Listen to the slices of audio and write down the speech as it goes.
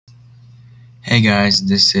Hey guys,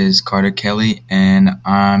 this is Carter Kelly, and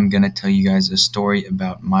I'm going to tell you guys a story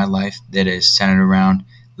about my life that is centered around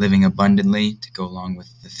living abundantly to go along with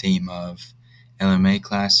the theme of LMA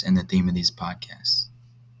class and the theme of these podcasts.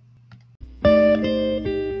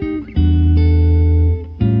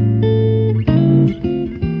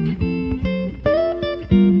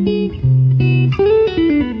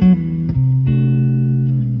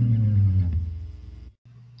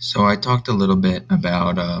 So I talked a little bit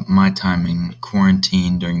about my time in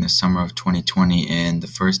quarantine during the summer of 2020 in the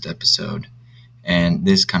first episode, and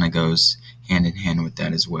this kind of goes hand in hand with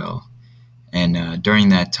that as well. And during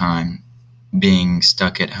that time, being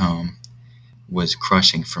stuck at home was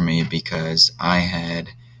crushing for me because I had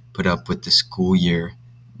put up with the school year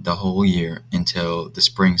the whole year until the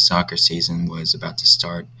spring soccer season was about to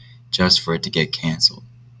start just for it to get canceled.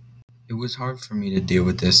 It was hard for me to deal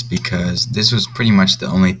with this because this was pretty much the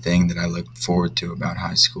only thing that I looked forward to about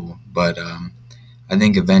high school. But I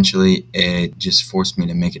think eventually it just forced me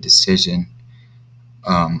to make a decision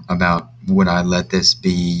about would I let this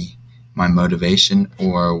be my motivation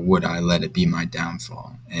or would I let it be my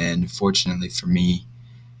downfall. And fortunately for me,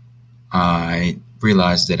 I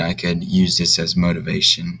realized that I could use this as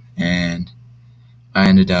motivation, and I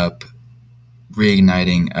ended up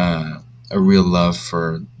reigniting a real love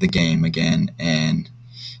for the game again. And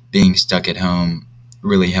being stuck at home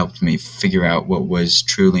really helped me figure out what was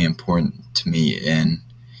truly important to me in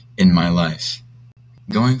my life.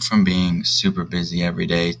 Going from being super busy every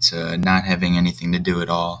day to not having anything to do at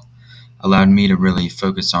all allowed me to really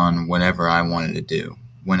focus on whatever I wanted to do,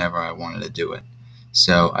 whenever I wanted to do it.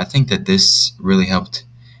 So I think that this really helped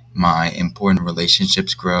my important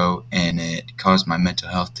relationships grow, and it caused my mental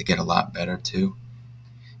health to get a lot better too.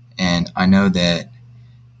 And I know that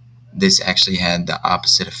this actually had the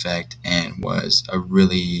opposite effect and was a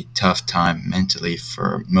really tough time mentally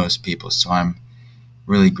for most people. So I'm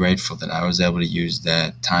really grateful that I was able to use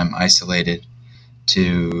that time isolated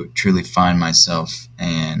to truly find myself.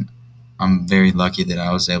 And I'm very lucky that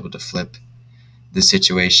I was able to flip the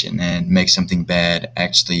situation and make something bad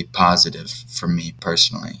actually positive for me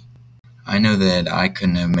personally. I know that I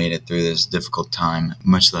couldn't have made it through this difficult time,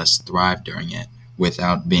 much less thrive during it,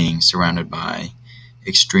 without being surrounded by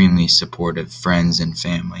extremely supportive friends and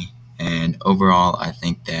family. And overall, I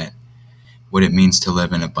think that what it means to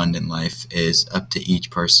live an abundant life is up to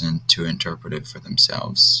each person to interpret it for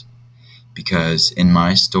themselves. Because in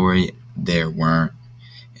my story, there weren't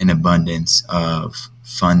an abundance of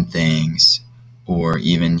fun things or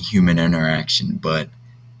even human interaction, but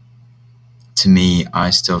to me,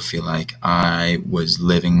 I still feel like I was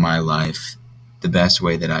living my life the best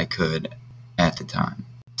way that I could at the time.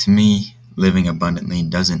 To me, living abundantly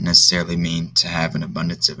doesn't necessarily mean to have an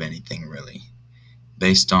abundance of anything, really.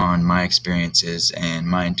 Based on my experiences and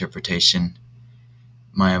my interpretation,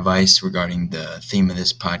 my advice regarding the theme of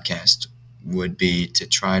this podcast would be to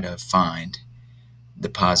try to find the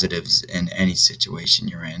positives in any situation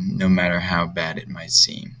you're in, no matter how bad it might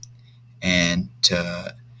seem, and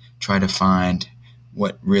to try to find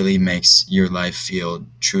what really makes your life feel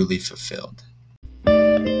truly fulfilled.